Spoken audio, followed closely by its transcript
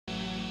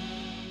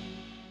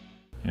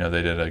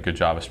they did a good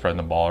job of spreading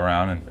the ball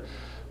around, and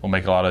we'll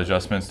make a lot of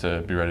adjustments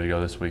to be ready to go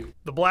this week.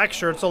 The Black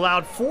Shirts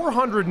allowed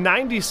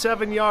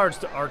 497 yards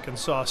to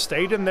Arkansas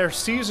State in their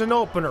season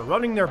opener,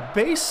 running their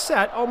base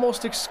set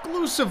almost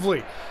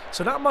exclusively.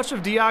 So not much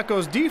of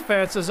Diaco's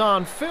defense is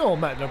on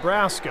film at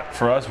Nebraska.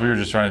 For us, we were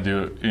just trying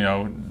to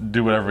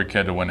do whatever we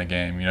could to win a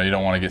game. You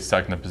don't want to get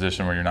stuck in a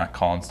position where you're not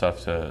calling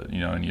stuff to,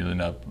 and you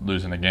end up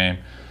losing the game.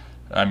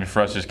 I mean,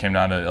 for us, it just came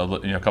down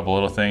to a couple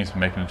little things,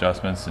 making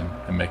adjustments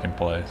and making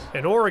plays.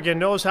 And Oregon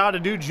knows how to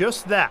do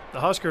just that. The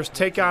Huskers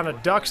take on a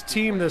Ducks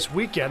team this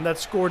weekend that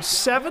scored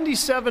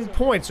 77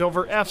 points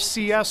over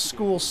FCS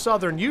school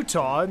Southern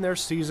Utah in their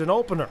season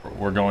opener.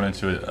 We're going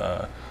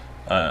into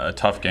a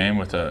tough game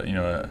with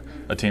a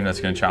team that's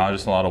going to challenge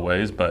us in a lot of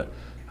ways, but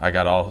I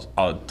got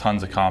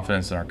tons of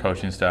confidence in our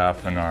coaching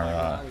staff and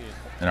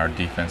our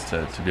defense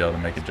to be able to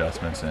make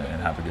adjustments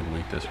and have a good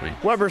week this week.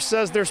 Weber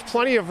says there's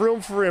plenty of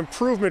room for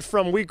improvement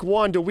from week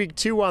 1 to week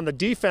 2 on the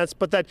defense,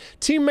 but that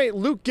teammate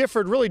Luke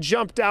Gifford really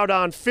jumped out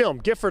on film.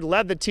 Gifford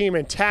led the team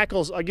in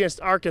tackles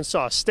against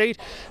Arkansas State,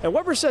 and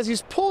Weber says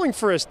he's pulling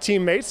for his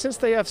teammates since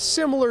they have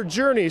similar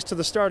journeys to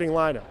the starting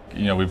lineup.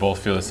 We both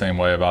feel the same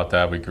way about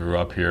that. We grew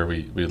up here.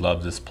 We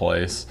love this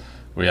place.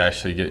 We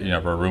actually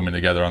we're rooming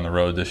together on the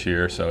road this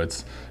year, so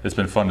it's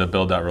been fun to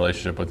build that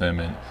relationship with him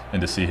and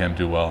to see him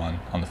do well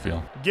on the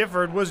field.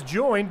 Gifford was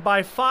joined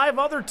by 5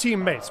 other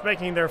teammates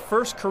making their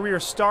first career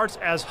starts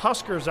as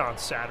Huskers on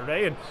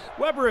Saturday, and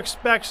Weber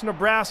expects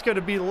Nebraska to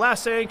be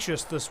less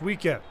anxious this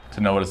weekend. To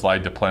know what it's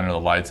like to play under the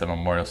lights at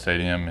Memorial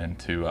Stadium and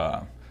to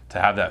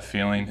have that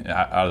feeling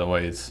out of the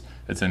way, it's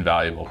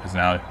invaluable, because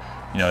now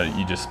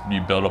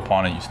you build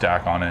upon it, you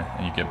stack on it,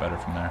 and you get better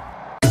from there.